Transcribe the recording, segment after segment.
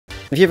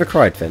Have you ever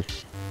cried, Finn?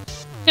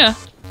 Yeah.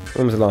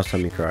 When was the last time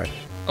you cried?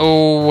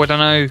 Oh, I don't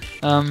know.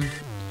 I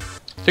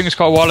think it was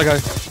quite a while ago.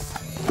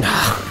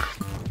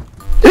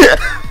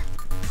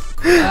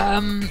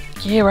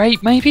 Year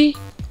 8 maybe?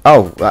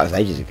 Oh, that was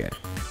ages ago.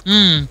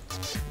 Hmm.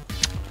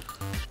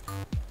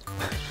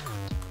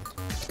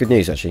 Good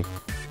news, actually.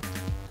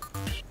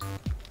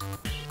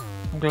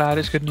 I'm glad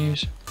it's good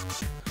news.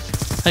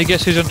 Hey,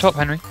 guess who's on top,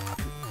 Henry?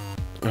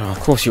 Oh,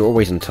 of course you're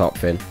always on top,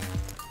 Finn.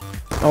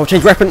 Oh,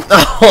 change weapon!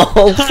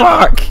 Oh,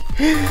 fuck!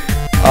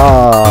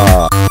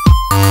 Ah.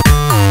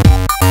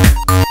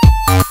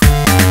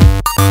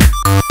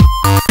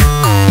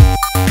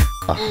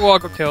 Oh, I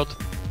got killed.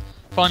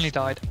 Finally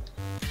died.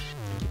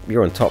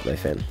 You're on top though,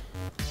 Finn.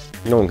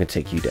 No one can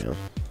take you down.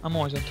 I'm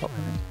always on top,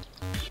 Henry.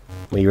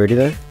 Are you ready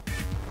though?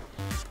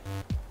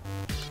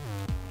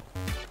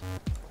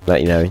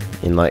 Like, you know,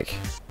 in like,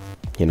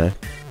 you know.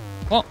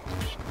 What?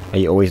 Are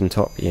you always on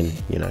top? In,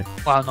 you know.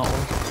 Well, not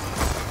always.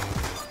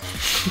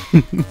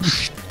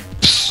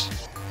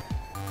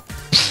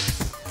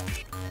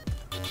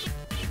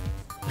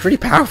 It's really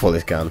powerful,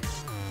 this gun. I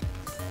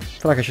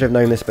feel like I should have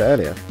known this a bit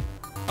earlier.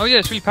 Oh yeah,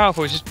 it's really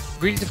powerful. It's just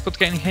really difficult to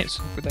get any hits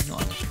with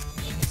anyone.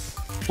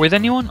 With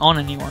anyone? On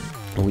anyone.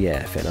 Oh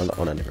yeah, Finn, I'm not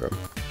on any of them.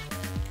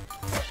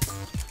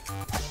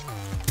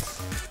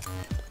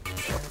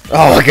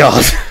 Oh my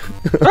god!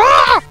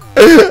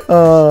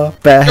 Oh,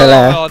 bear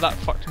hella. Oh, that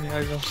fucked me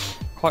over.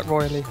 Quite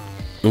royally.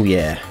 Oh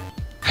yeah.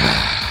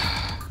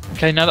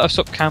 Okay, now that I've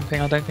stopped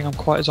camping, I don't think I'm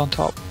quite as on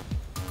top.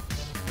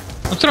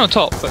 I'm still on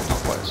top, but not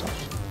quite as on.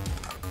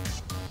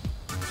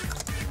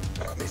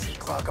 Mission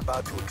clock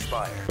about to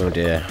expire. Oh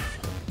dear.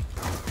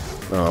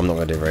 Oh, I'm not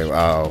gonna do very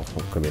well. Oh,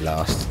 I'm gonna be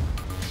last.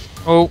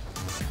 Oh,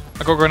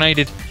 I got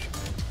grenaded.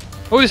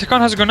 Oh, this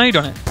gun has a grenade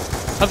on it.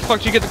 How the fuck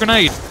did you get the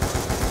grenade?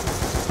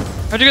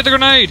 How'd you get the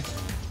grenade?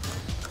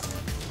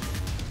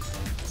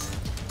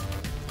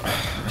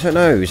 I don't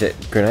know. Is it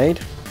grenade?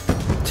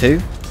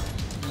 2?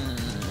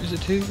 Is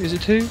it 2? Is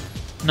it 2?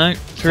 No.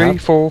 3, Tab.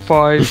 4,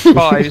 5.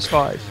 5 is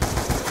 5.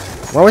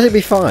 Why would it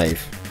be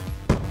 5?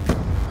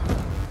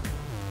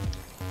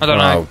 I don't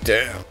know. Oh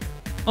damn.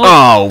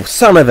 Oh,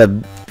 son of a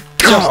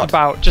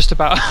god! Just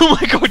about. Oh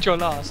my god, you're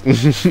last.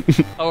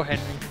 Oh,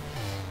 Henry.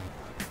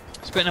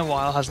 It's been a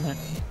while, hasn't it?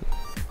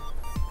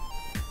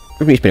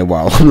 It's been a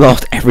while. I'm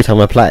last every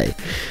time I play.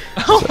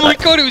 Oh my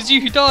god, it was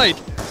you who died!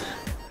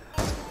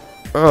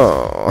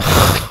 Oh.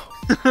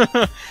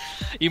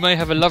 You may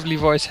have a lovely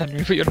voice,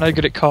 Henry, but you're no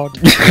good at card.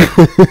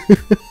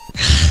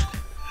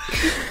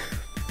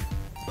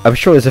 I'm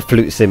sure there's a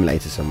flute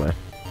simulator somewhere.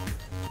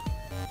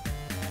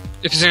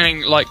 If it's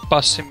anything like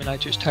Bus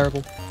Simulator, it's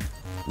terrible.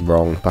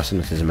 Wrong. Bus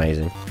Simulator is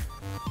amazing.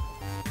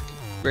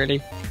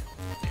 Really.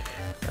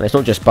 And it's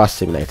not just Bus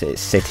Simulator,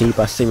 it's City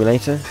Bus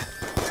Simulator.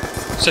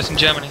 Set in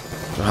Germany.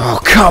 Oh,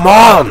 come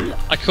on!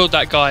 I killed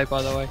that guy,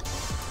 by the way.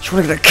 Just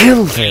want to get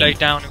killed He him. laid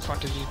down in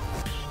front of you.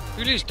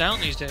 Who lays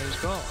down these days?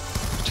 God.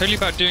 It's totally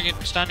about doing it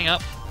standing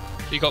up.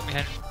 You got me,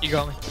 Henry. You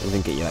got me. I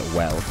didn't get you that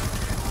well.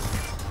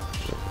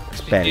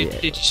 It's barely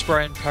Did you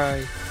spray and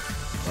pray?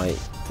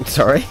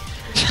 Sorry?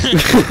 Did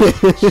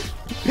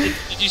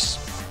you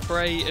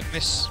spray and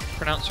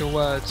mispronounce your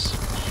words?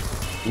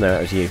 No,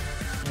 that was you.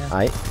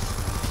 Yeah.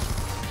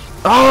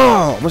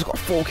 Oh! Almost got a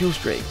 4 kill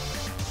streak.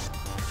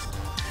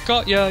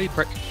 Got ya, you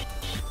prick.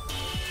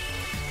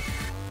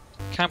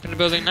 Camp in the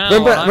building now.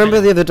 Remember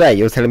the other day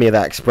you were telling me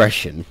that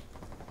expression?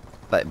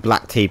 Like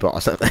black teapot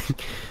or something?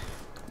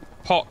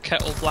 Pot,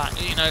 kettle, black.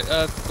 You know,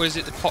 what is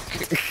it? The pot.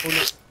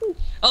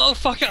 Oh,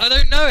 fuck it, I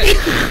don't know it!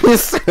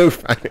 It's so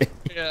funny.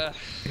 Yeah.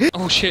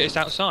 Oh shit, it's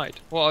outside.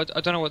 Well, I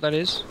don't know what that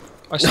is.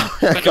 I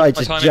spent guy my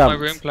just time jumped. in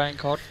my room playing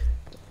COD.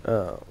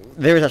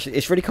 There is actually,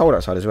 it's really cold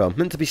outside as well.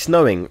 Meant to be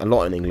snowing a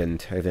lot in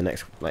England over the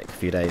next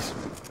few days.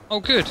 Oh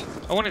good.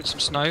 I wanted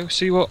some snow.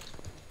 See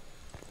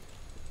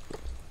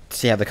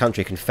See how the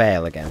country can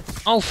fail again.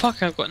 Oh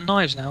fuck, I've got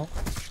knives now.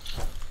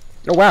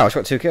 Oh wow, I've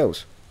got 2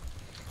 kills.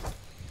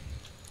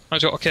 I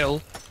got a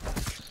kill.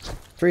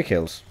 3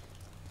 kills.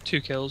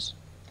 2 kills.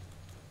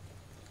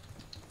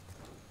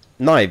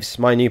 Knives,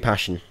 my new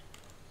passion.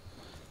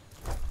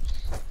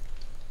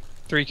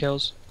 3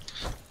 kills.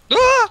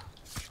 Ah!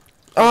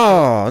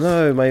 Oh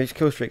no, my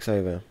kill streak's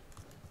over.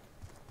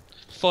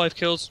 5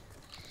 kills.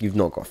 You've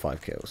not got 5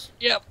 kills.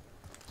 Yep.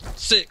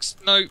 6.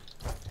 No.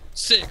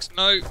 6.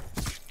 No.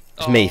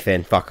 It's me,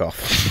 Finn. Fuck off.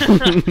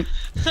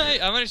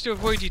 Hey, I managed to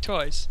avoid you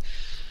twice.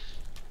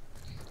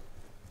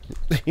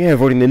 Yeah,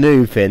 avoiding the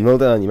noob, Finn. Well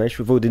done. You managed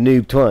to avoid the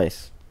noob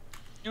twice.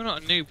 You're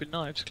not a noob with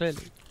knives,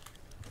 clearly.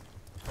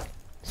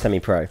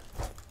 Semi-pro.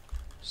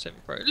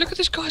 Semi-pro. Look at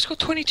this guy, he's got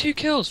 22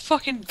 kills.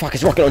 Fucking. Fuck,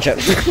 it's rocket launcher.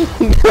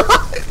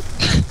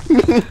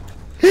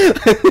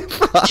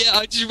 Yeah,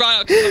 I just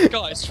ran up to the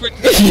guy,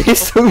 sprinting.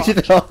 Yes, so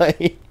did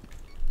I.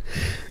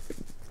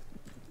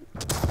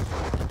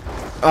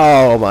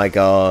 Oh my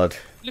god.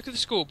 Look at the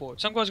scoreboard.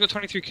 Some guy's got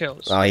 23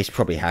 kills. Oh, he's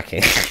probably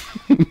hacking.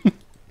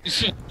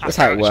 That's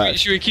how it works.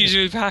 Should we accuse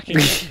him of hacking?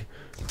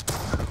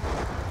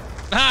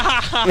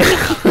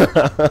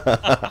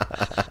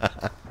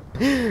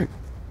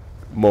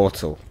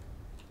 Mortal.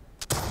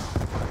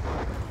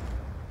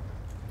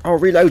 Oh,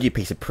 reload, you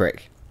piece of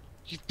prick.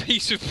 You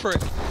piece of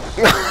prick.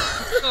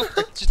 Not a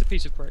prick, it's just a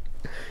piece of prick.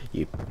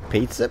 You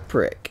piece of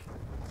prick.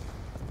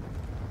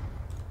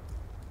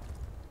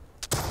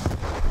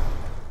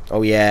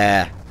 Oh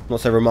yeah.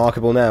 Not so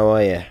remarkable now,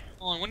 are you?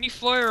 Come on, when you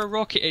fire a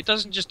rocket, it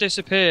doesn't just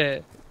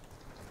disappear.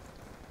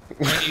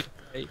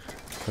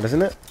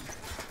 Isn't it?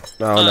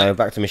 Oh no,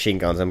 back to machine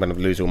guns. I'm going to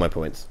lose all my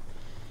points.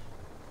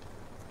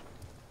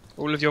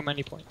 All of your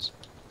many points.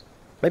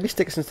 Maybe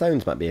sticks and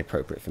stones might be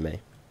appropriate for me.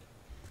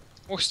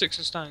 Or sticks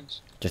and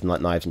stones. Just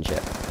like knives and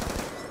shit.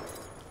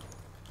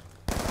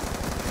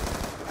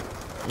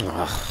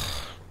 Ugh.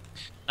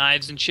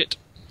 Knives and shit.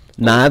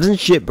 Knives and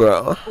shit,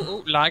 bro.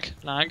 Oh, lag.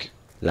 Lag.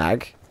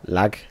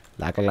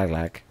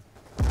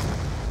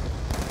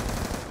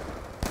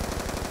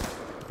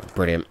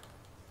 Brilliant.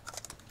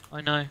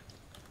 I know.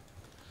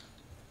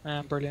 I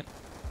am brilliant.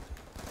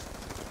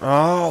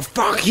 Oh,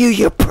 fuck you,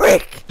 you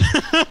prick!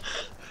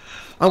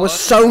 I was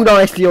so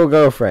nice to your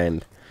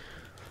girlfriend.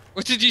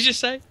 What did you just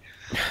say?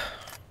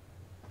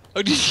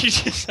 Oh, did you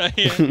just say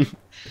it?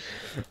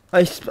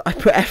 I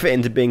put effort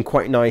into being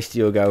quite nice to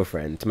your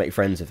girlfriend to make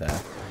friends with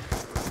her.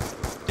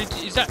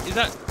 Is that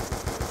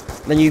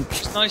Then you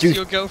just nice to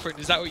your girlfriend?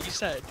 Is that what you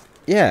said?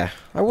 Yeah,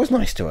 I was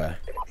nice to her.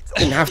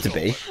 Didn't have to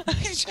be.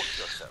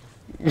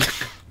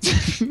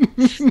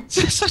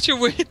 It's such a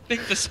weird thing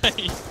to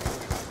say.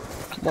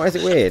 Why is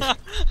it weird?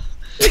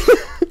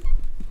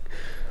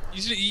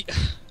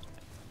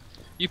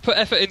 You put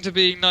effort into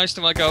being nice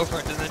to my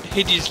girlfriend and then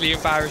hideously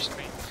embarrassed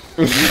me.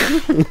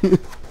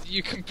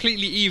 You're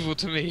completely evil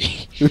to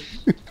me.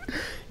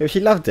 Yeah, she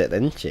loved it,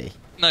 didn't she?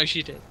 No,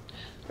 she did.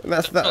 And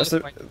that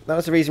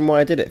was the reason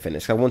why I did it, Finn.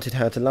 I wanted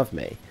her to love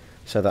me,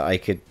 so that I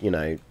could, you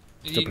know,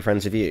 still be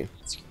friends with you.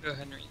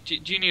 Henry, do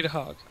you need a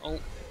hug? Oh.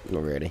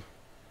 Not really.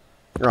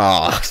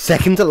 Ah,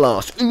 second to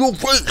last in your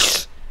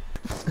face.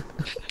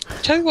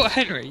 Tell you what,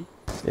 Henry.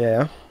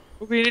 Yeah.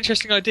 Would be an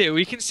interesting idea.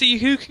 We can see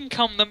who can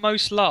come the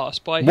most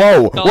last by.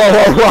 Whoa!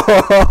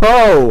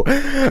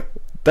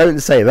 Don't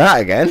say that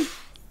again.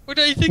 Well,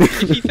 don't you think?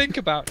 If you think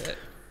about it,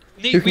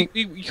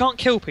 we can't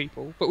kill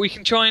people, but we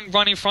can try and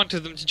run in front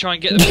of them to try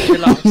and get them to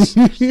kill us.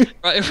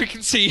 Right? If we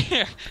can see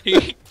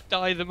who can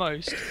die the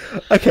most.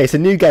 Okay, so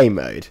new game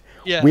mode.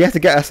 Yeah. We have to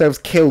get ourselves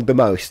killed the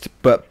most,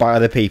 but by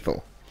other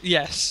people.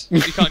 Yes.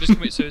 We can't just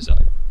commit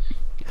suicide.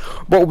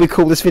 What would we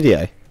call this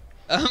video?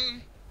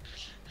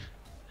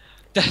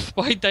 Death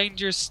by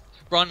dangerous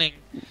running.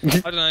 I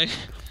don't know.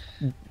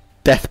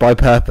 Death by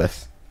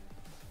purpose.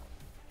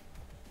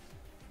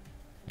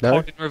 No?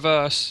 Hold in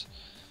reverse.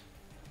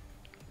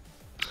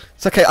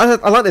 It's okay, I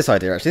like this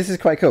idea actually, this is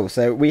quite cool.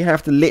 So we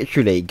have to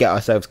literally get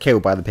ourselves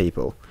killed by the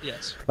people.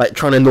 Yes. Like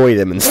trying to annoy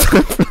them and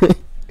stuff.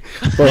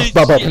 Or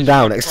bob up and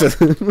down next to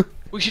them.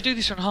 We should do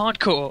this on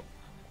hardcore.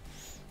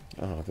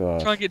 Oh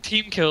god. Try and get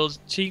team kills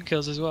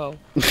as well.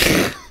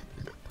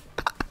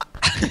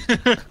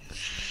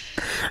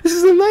 This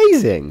is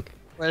amazing.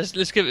 Well,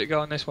 let's give it a go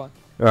on this one.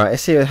 Alright,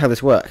 let's see how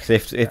this works.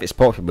 If it's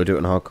possible, we'll do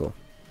it on hardcore.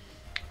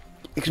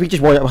 Because we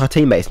just wind up our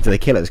teammates until they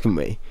kill us, couldn't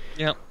we?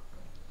 Yep.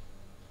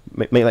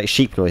 Make like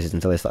sheep noises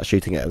until they start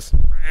shooting at us.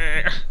 Need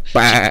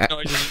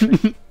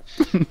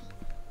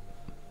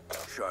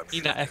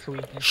that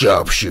echoey.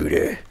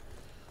 Sharpshooter.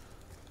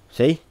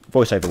 See?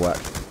 Voiceover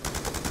work.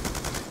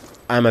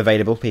 I'm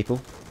available,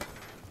 people.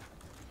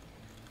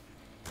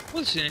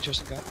 Well, this is an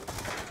interesting guy.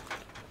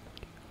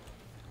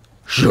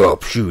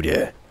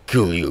 Sharpshooter.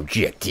 Kill the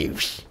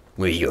objectives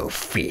with your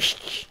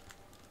fists.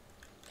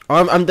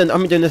 I'm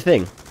doing the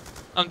thing.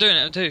 I'm doing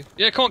it too.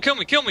 Yeah, come on, kill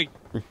me, kill me.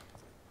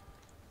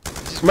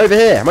 I'm over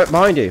here. I'm right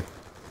behind you.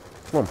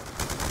 Come on.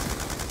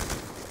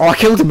 Oh, I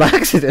killed him by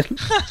accident.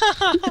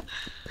 I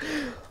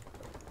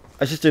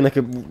was just doing like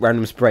a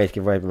random spray to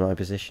give away my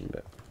position,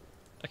 but.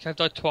 Okay, I've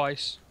died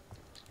twice.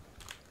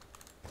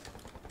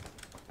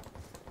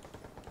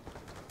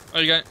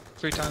 There you go,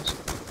 3 times.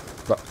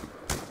 But.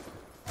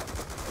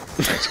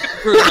 It's gonna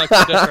ruin my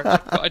death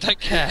record, but I don't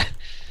care.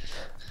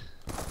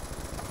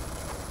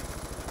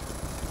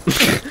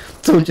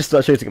 Someone just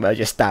starts shooting at me, I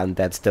just stand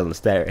dead still and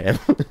stare at him.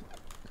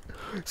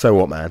 So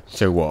what, man?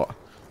 So what?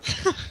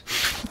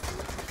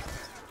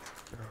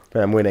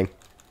 But I'm winning.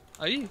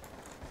 Are you?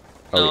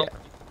 Oh No. yeah.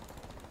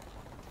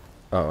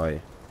 Oh, are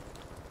you?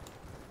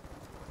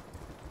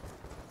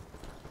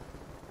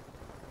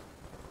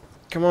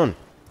 Come on,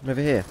 I'm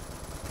over here.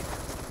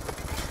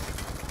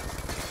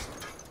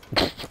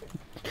 I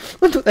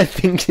wonder what they're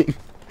thinking.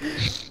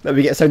 That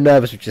we get so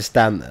nervous we just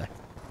stand there.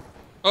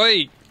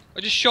 Oi! I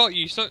just shot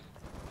you, so...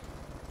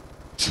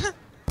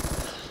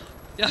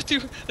 Yeah,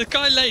 dude, the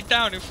guy laid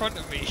down in front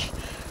of me,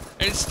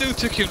 and it still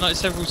took him like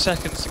several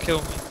seconds to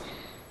kill me.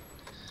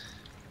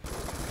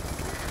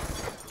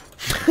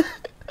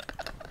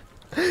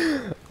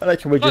 I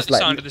like when we just The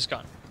like. sound of this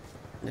gun.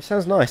 It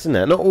sounds nice, doesn't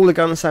it? Not all the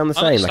guns sound the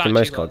I like same, like in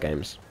most statue, card though.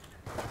 games.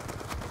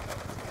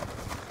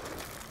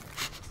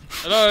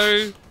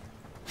 Hello?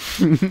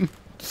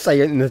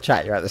 Say in the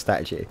chat you're at the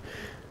statue.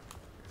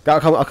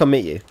 I'll come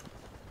meet you.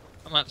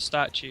 I'm at the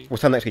statue. We'll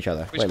stand next to each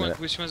other. Wait a minute.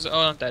 Which one's... Oh,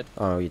 I'm dead.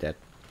 Oh, you're dead.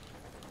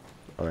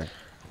 Oh, no.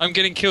 I'm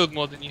getting killed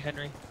more than you,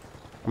 Henry.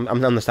 I'm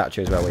on the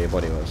statue as well, where your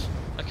body was.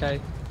 Okay.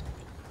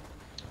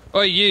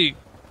 Oh, you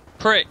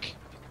prick,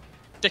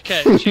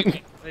 dickhead! Shoot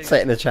me. There you Say it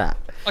go. in the chat.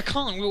 I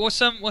can't. What's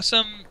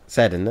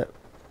Said, isn't it?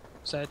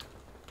 said?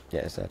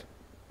 Yeah, it said.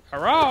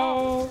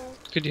 Hurrah!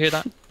 Could you hear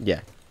that?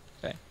 Yeah.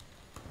 Okay.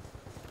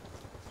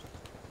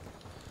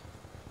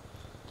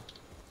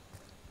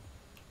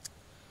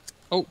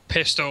 Oh,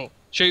 pistol!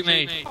 Shoot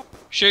me!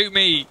 Shoot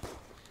me!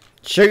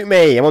 Shoot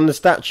me! I'm on the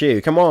statue.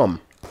 Come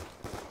on.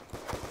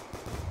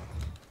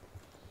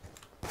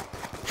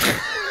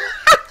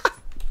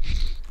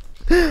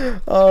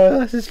 Oh,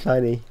 this is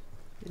funny.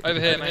 Over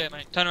here, mate.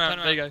 Turn around.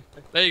 There you go.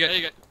 There you go. There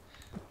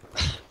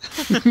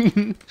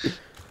you go.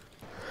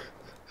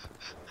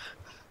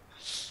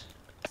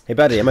 Hey,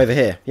 buddy, I'm over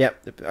here.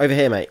 Yep, over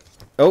here, mate.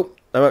 Oh,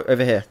 I'm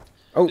over here.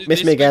 Oh,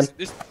 missed me again.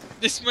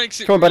 This makes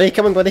it. Come on, buddy.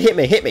 Come on, buddy. Hit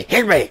me. Hit me.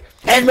 Hit me.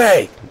 Hit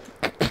me.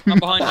 I'm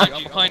behind you.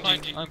 I'm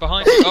behind you. I'm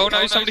behind you. Oh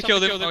no! Somebody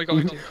killed him. Oh, we got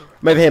him.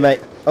 I'm over here, mate.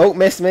 Oh,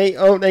 missed me.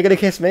 Oh, they're gonna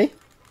kiss me.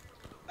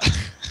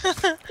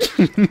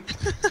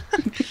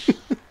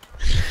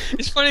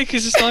 It's funny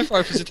because the sniper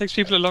rifles, it takes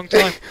people a long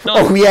time. No.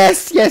 Oh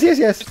yes, yes, yes,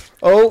 yes.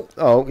 Oh,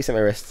 oh, he sent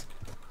my wrist.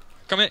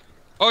 Come here.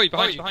 Oh, he's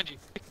behind you.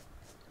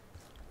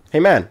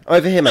 Hey man,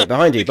 over here, mate.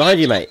 Behind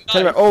you, mate.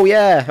 Turn around. Oh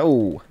yeah.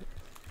 Oh.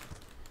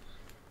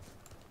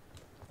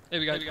 There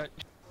we go.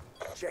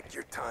 Check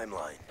your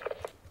timeline.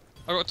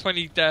 I got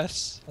 20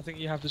 deaths. I think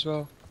you have as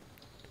well.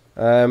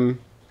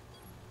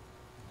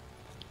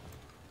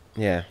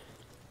 Yeah.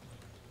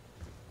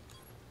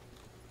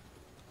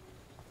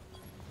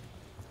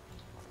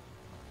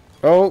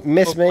 Oh,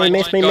 miss me.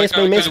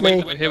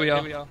 Here we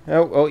are.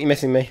 Oh, oh, you're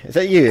missing me. Is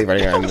that you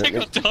running around? I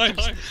got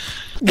times.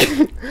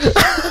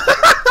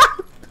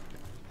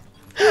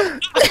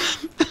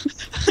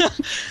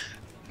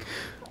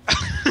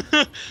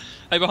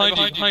 Hey,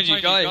 behind you,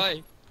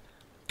 guy.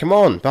 Come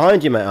on,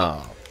 behind you, mate.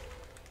 Oh.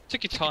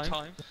 Took your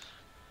time.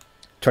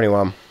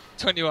 21.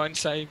 21,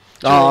 same.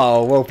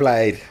 Oh, well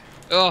played.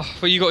 Oh,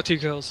 well, you got 2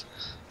 kills.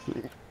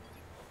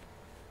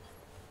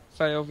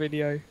 Fail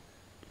video.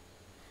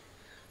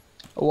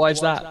 Why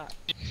is that?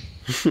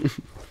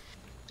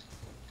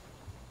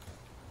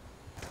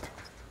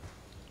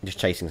 Just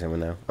chasing someone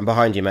now. I'm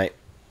behind you, mate.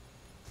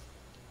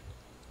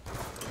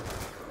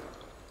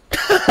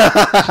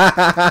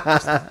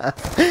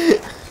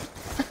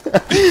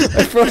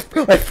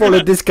 I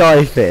followed this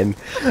guy, Finn,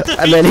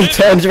 and then he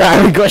turned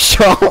around and got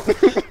shot.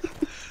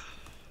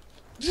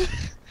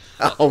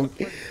 Oh,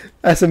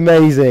 that's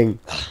amazing.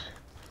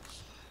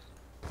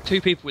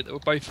 2 people that were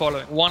both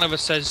following. One of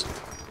us says,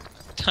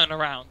 turn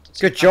around.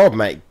 Good job,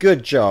 mate.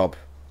 Good job.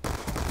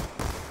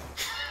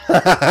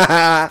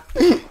 Hello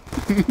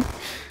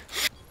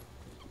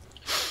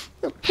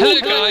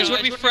guys,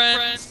 wanna be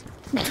friends?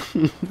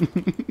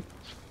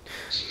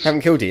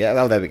 Haven't killed you yet?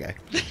 Oh, there we go.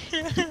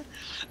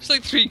 It's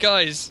like 3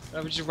 guys.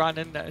 I just ran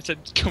in there and said,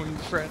 can we be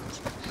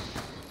friends?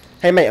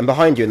 Hey mate, I'm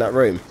behind you in that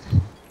room.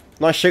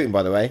 Nice shooting,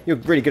 by the way. You're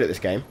really good at this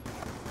game.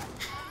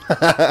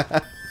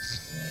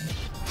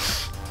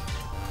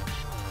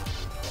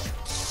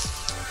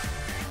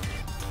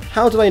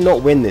 How do I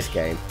not win this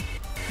game?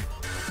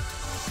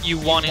 You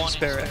won in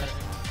spirit.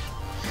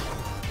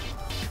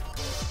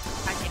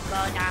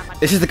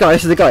 This is the guy,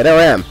 there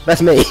I am.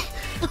 That's me.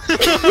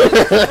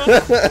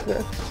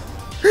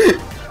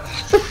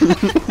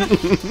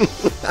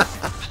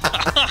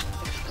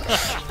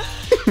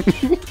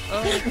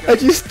 I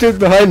just stood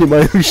behind him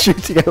while he was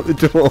shooting out the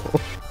door.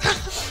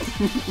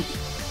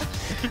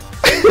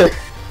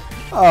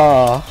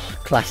 Oh,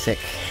 classic.